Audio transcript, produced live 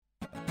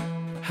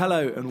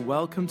Hello and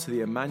welcome to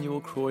the Emmanuel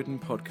Croydon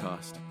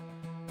podcast.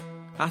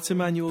 At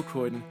Emmanuel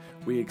Croydon,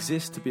 we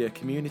exist to be a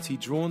community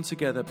drawn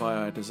together by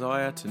our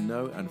desire to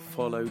know and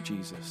follow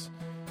Jesus.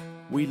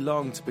 We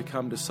long to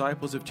become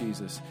disciples of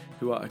Jesus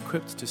who are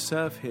equipped to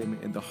serve him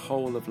in the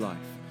whole of life,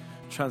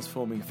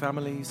 transforming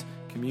families,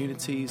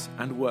 communities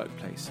and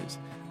workplaces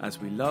as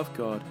we love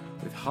God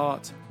with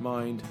heart,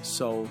 mind,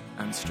 soul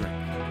and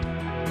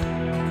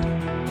strength.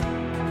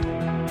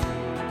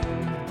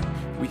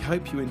 We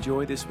hope you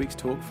enjoy this week's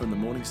talk from the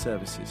morning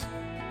services.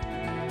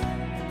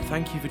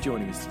 Thank you for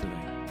joining us today.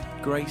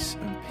 Grace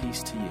and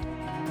peace to you.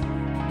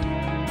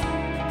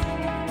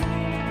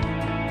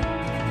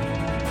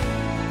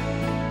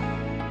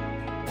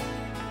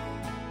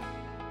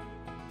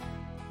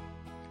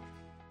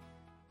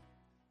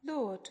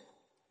 Lord,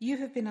 you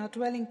have been our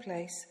dwelling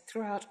place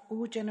throughout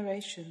all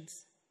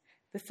generations.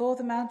 Before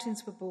the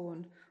mountains were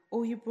born,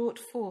 or you brought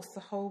forth the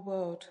whole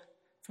world.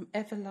 From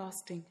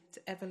everlasting to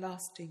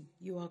everlasting,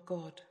 you are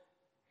God.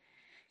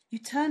 You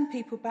turn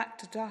people back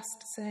to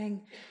dust,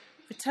 saying,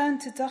 "Return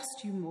to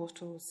dust, you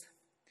mortals."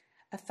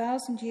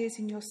 1,000 years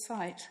in your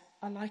sight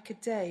are like a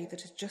day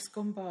that has just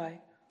gone by,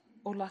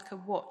 or like a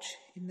watch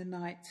in the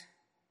night.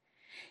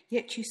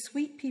 Yet you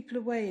sweep people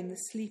away in the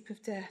sleep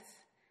of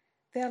death.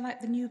 They are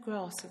like the new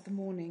grass of the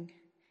morning.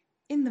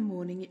 In the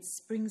morning it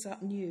springs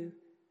up new,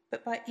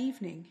 but by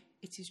evening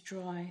it is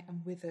dry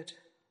and withered.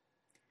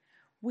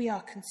 We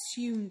are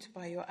consumed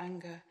by your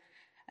anger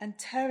and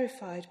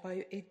terrified by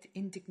your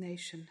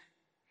indignation.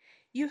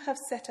 You have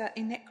set our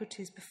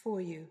iniquities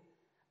before you,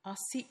 our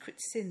secret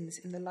sins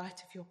in the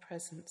light of your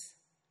presence.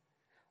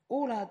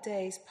 All our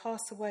days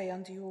pass away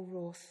under your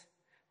wrath.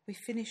 We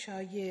finish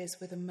our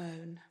years with a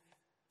moan.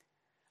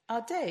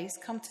 Our days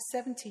come to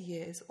 70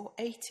 years or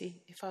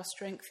 80 if our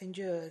strength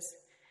endures.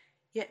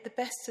 Yet the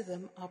best of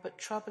them are but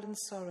trouble and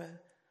sorrow,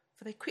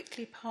 for they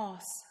quickly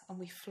pass and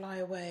we fly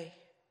away.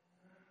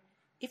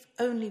 If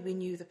only we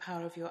knew the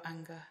power of your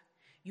anger.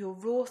 Your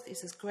wrath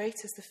is as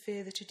great as the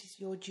fear that it is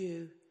your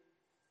due.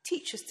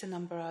 Teach us to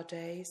number our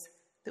days,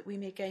 that we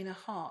may gain a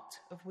heart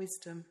of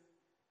wisdom.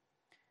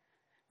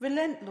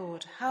 Relent,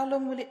 Lord, how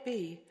long will it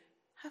be?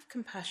 Have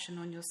compassion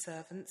on your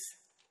servants.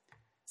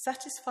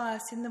 Satisfy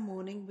us in the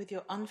morning with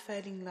your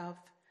unfailing love,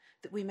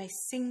 that we may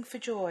sing for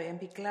joy and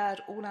be glad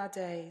all our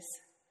days.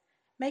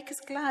 Make us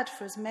glad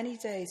for as many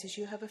days as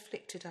you have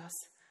afflicted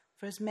us,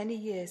 for as many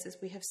years as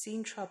we have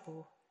seen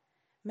trouble.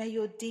 May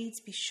your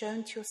deeds be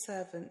shown to your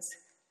servants,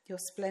 your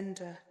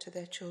splendour to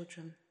their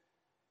children.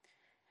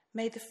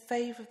 May the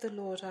favour of the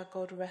Lord our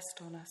God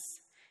rest on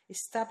us.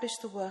 Establish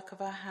the work of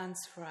our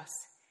hands for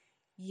us.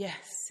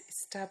 Yes,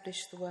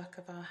 establish the work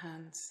of our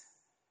hands.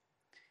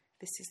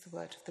 This is the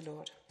word of the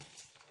Lord.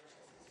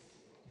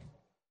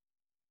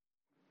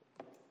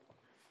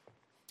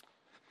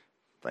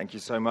 Thank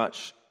you so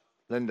much,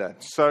 Linda.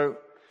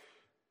 So,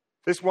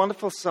 this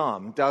wonderful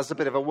psalm does a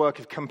bit of a work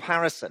of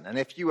comparison. And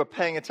if you were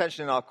paying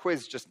attention in our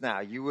quiz just now,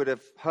 you would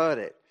have heard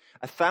it.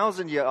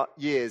 1,000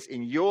 years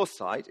in your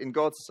sight, in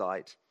God's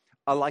sight,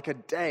 are like a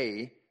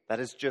day that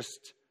has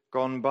just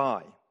gone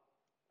by.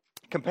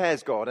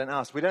 Compares God and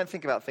us. We don't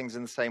think about things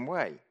in the same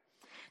way.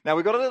 Now,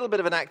 we've got a little bit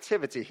of an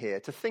activity here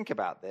to think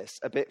about this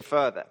a bit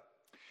further.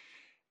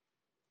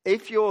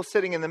 If you're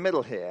sitting in the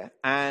middle here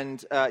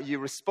and you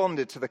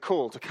responded to the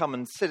call to come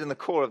and sit in the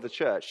core of the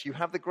church, you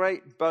have the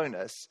great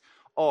bonus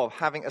of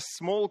having a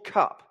small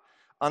cup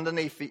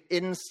underneath the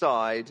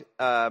inside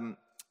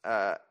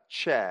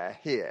chair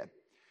here.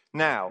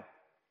 Now,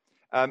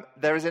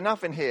 there is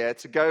enough in here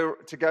to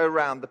go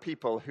around the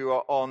people who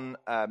are on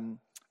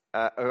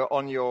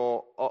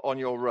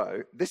your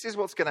row. This is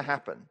what's going to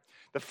happen.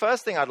 The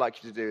first thing I'd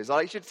like you to do is I'd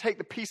like you to take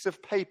the piece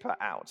of paper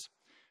out.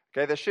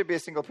 Okay, there should be a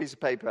single piece of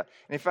paper. And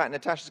in fact,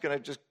 Natasha's going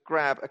to just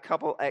grab a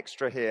couple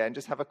extra here and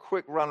just have a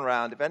quick run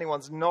around. If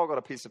anyone's not got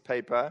a piece of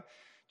paper,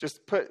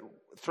 just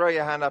throw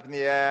your hand up in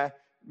the air.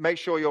 Make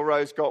sure your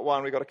row's got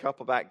one. We've got a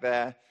couple back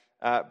there.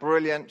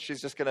 Brilliant.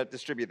 She's just going to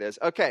distribute this.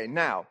 Okay,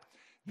 now,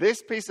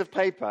 this piece of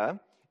paper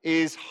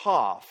is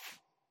half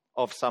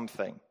of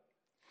something.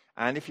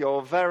 And if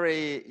you're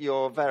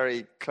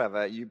very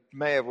clever, you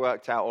may have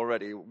worked out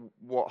already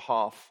what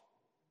half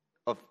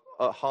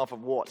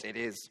of what it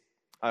is.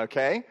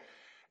 Okay?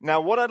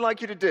 Now, what I'd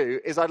like you to do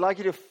is I'd like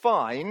you to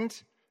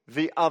find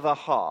the other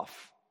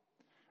half.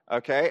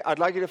 Okay, I'd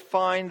like you to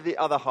find the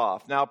other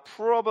half. Now,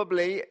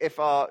 probably if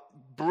our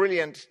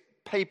brilliant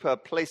paper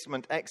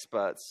placement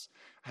experts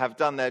have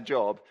done their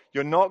job,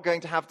 you're not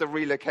going to have to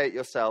relocate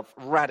yourself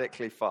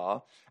radically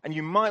far. And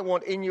you might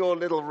want in your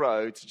little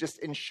row to just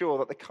ensure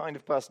that the kind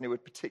of person who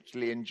would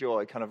particularly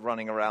enjoy kind of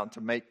running around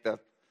to make the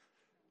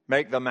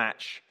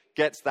match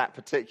gets that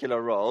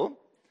particular role.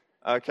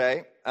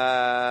 Okay.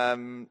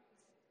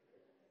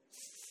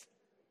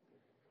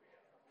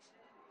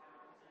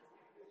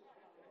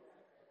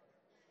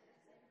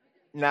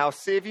 Now,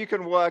 see if you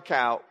can work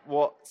out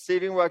see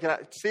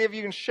if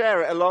you can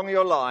share it along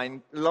your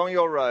line, along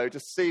your row, to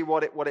see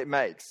what it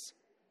makes.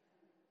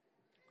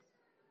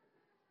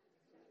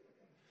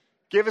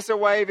 Give us a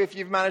wave if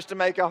you've managed to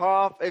make a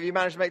half. If you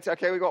managed to make,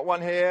 okay, we've got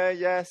one here,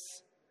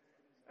 yes.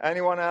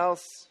 Anyone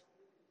else?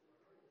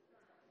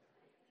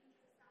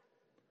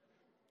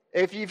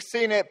 If you've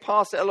seen it,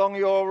 pass it along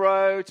your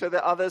row to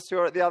the others who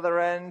are at the other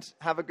end.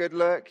 Have a good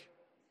look.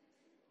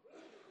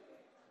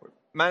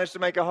 Managed to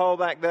make a hole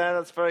back there.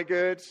 That's very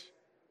good.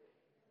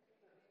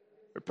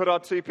 We put our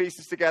two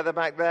pieces together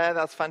back there.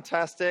 That's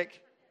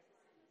fantastic.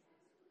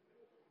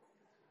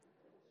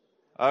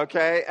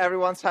 Okay,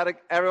 everyone's had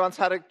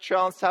a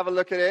chance to have a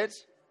look at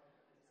it.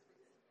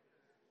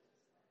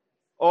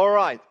 All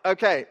right.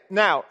 Okay.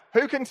 Now,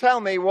 who can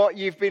tell me what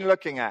you've been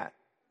looking at?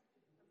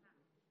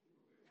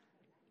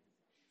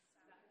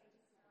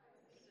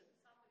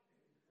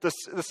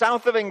 The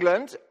south of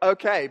England.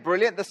 Okay,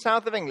 brilliant. The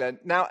south of England.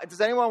 Now, does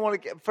anyone want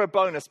to get for a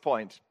bonus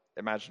point?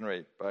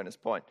 Imaginary bonus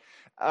point,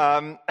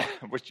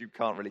 which you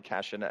can't really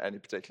cash in at any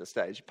particular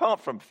stage,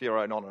 apart from for your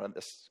own honor on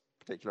this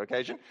particular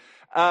occasion.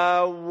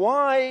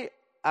 Why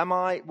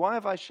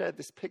have I shared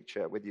this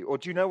picture with you? Or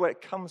do you know where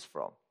it comes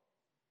from?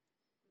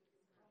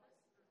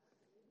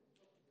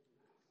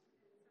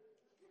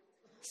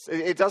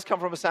 It does come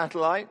from a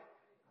satellite.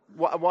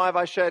 Why have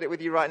I shared it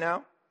with you right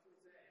now?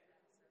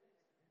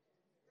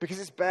 Because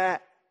it's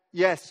bare.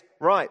 Yes,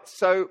 right.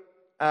 So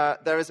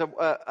there is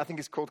I think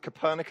it's called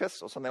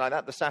Copernicus or something like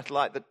that, the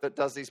satellite that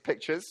does these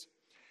pictures.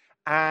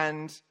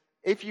 And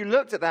if you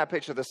looked at that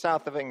picture of the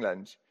south of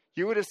England,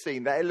 you would have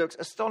seen that it looks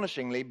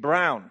astonishingly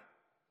brown.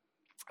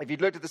 If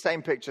you'd looked at the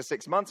same picture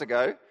 6 months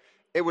ago,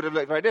 it would have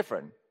looked very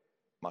different,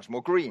 much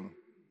more green.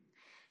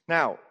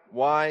 Now,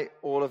 why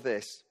all of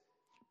this?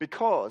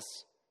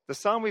 Because the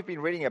psalm we've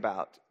been reading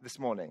about this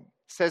morning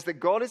says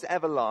that God is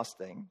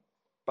everlasting,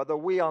 but that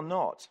we are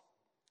not.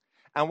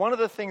 And one of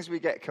the things we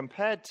get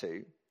compared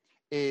to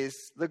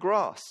is the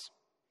grass.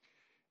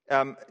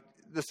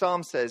 The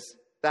psalm says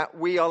that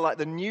we are like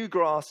the new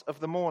grass of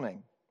the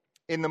morning.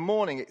 In the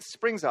morning, it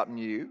springs up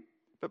new,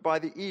 but by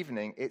the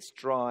evening, it's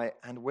dry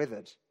and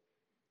withered.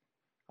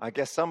 I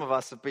guess some of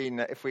us have been,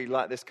 if we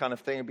like this kind of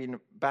thing, have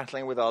been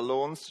battling with our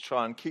lawns to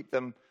try and keep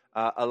them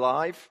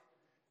alive.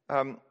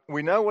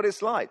 We know what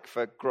it's like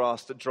for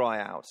grass to dry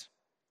out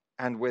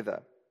and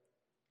wither.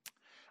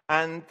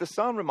 And the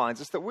psalm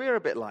reminds us that we're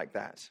a bit like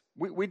that.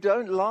 We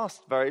don't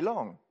last very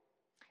long.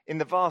 In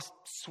the vast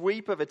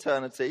sweep of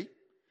eternity,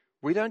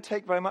 we don't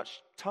take very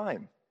much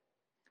time.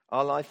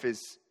 Our life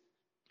is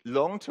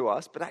long to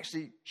us, but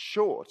actually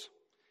short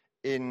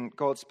in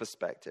God's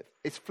perspective.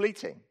 It's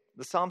fleeting.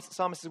 The psalmist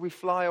says we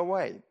fly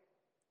away.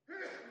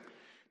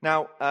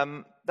 Now,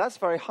 that's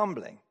very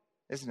humbling,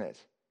 isn't it?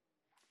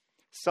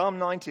 Psalm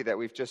 90 that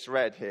we've just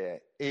read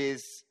here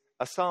is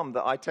a psalm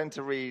that I tend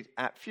to read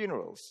at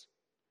funerals.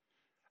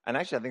 And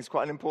actually, I think it's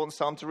quite an important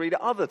psalm to read at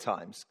other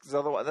times, because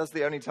otherwise that's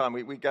the only time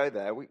we go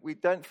there. We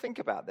don't think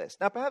about this.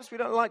 Now, perhaps we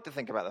don't like to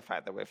think about the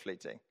fact that we're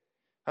fleeting.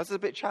 That's a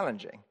bit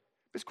challenging.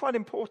 But it's quite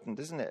important,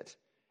 isn't it?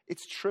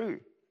 It's true.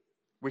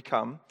 We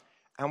come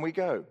and we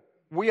go.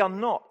 We are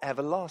not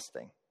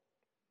everlasting.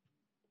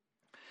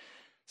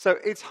 So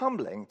it's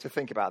humbling to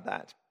think about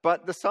that.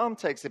 But the psalm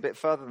takes it a bit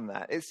further than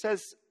that. It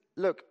says,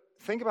 look,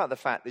 think about the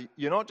fact that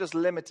you're not just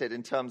limited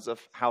in terms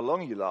of how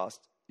long you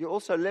last. You're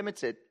also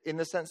limited in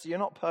the sense that you're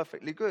not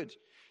perfectly good.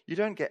 You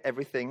don't get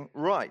everything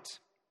right.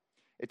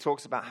 It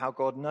talks about how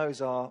God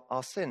knows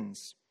our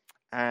sins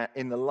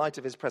in the light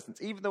of his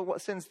presence, even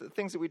the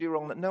things that we do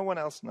wrong that no one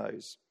else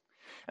knows.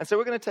 And so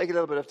we're going to take a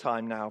little bit of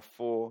time now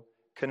for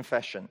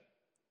confession.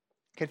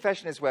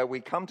 Confession is where we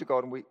come to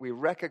God and we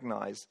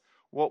recognize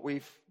what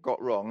we've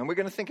got wrong. And we're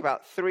going to think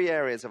about 3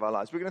 areas of our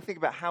lives. We're going to think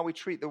about how we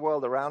treat the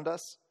world around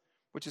us,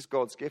 which is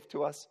God's gift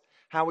to us,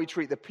 how we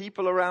treat the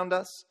people around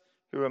us,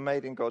 who are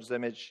made in God's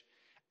image,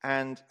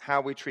 and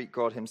how we treat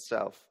God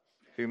himself,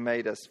 who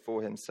made us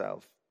for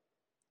himself.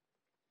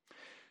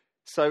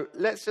 So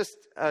let's just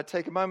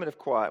take a moment of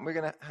quiet, and we're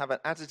going to have an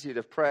attitude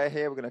of prayer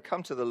here. We're going to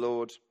come to the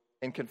Lord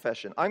in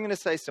confession. I'm going to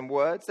say some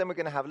words, then we're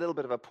going to have a little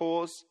bit of a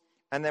pause,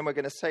 and then we're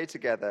going to say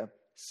together,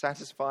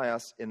 satisfy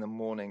us in the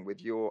morning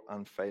with your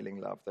unfailing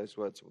love. Those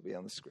words will be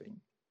on the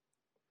screen.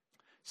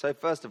 So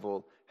first of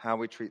all, how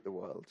we treat the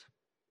world.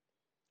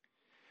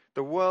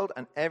 The world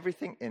and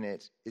everything in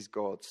it is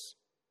God's.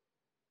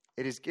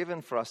 It is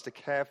given for us to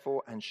care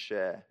for and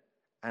share,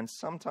 and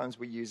sometimes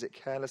we use it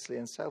carelessly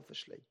and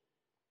selfishly.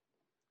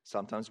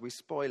 Sometimes we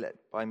spoil it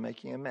by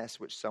making a mess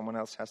which someone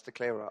else has to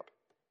clear up.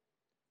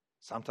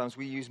 Sometimes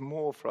we use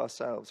more for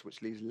ourselves,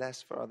 which leaves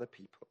less for other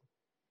people.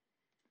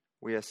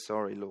 We are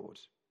sorry, Lord.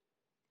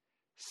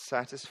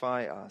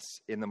 Satisfy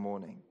us in the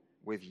morning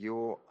with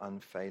your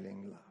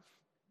unfailing love.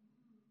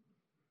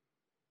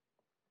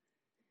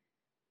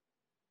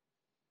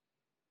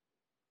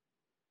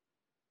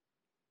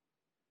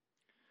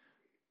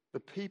 The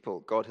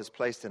people God has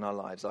placed in our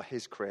lives are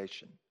his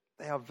creation.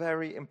 They are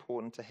very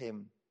important to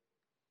him.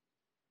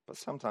 But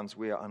sometimes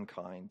we are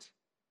unkind.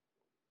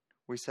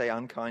 We say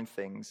unkind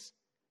things,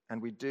 and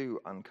we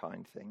do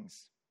unkind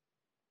things.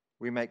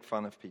 We make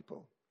fun of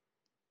people.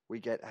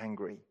 We get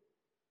angry.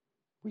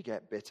 We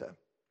get bitter.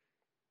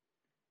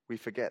 We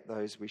forget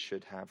those we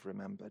should have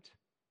remembered.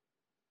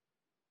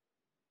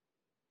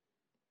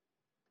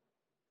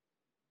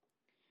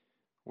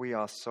 We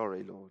are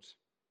sorry, Lord.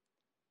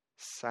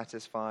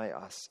 Satisfy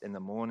us in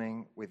the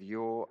morning with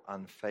your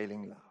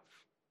unfailing love.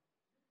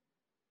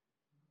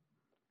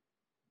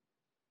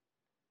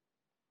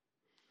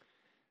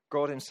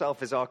 God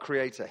himself is our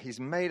creator. He's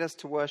made us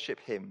to worship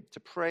him, to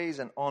praise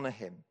and honor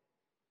him.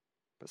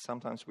 But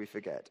sometimes we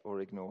forget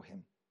or ignore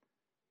him.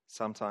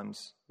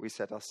 Sometimes we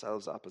set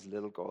ourselves up as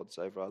little gods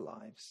over our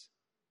lives.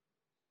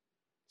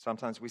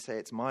 Sometimes we say,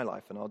 it's my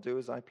life and I'll do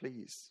as I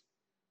please.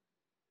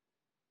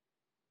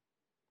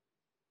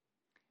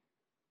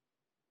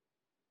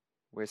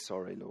 We're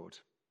sorry, Lord.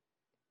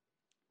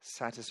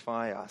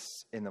 Satisfy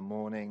us in the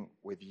morning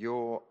with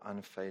your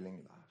unfailing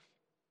love.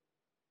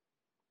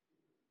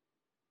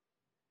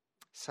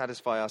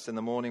 Satisfy us in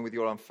the morning with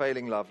your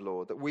unfailing love,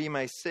 Lord, that we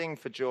may sing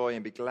for joy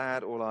and be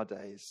glad all our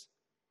days.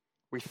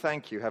 We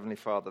thank you, Heavenly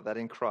Father, that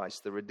in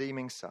Christ, the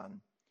redeeming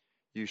Son,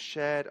 you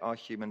shared our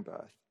human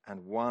birth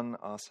and won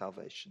our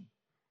salvation.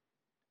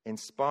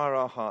 Inspire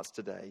our hearts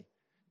today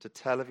to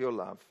tell of your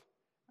love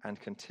and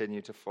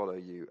continue to follow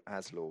you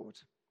as Lord.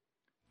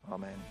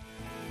 Amen.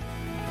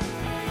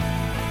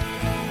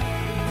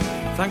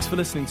 Thanks for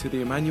listening to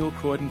the Emmanuel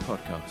Croydon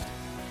podcast.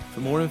 For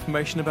more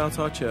information about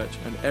our church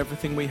and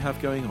everything we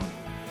have going on,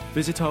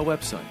 visit our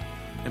website,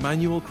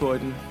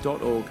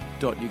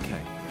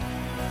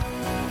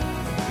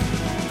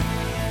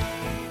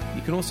 emmanuelcroydon.org.uk.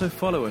 You can also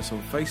follow us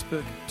on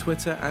Facebook,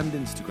 Twitter and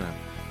Instagram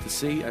to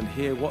see and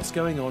hear what's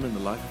going on in the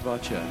life of our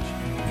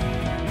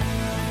church.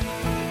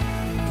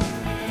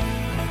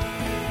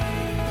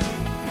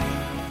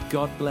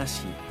 God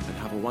bless you and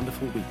have a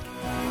wonderful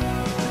week.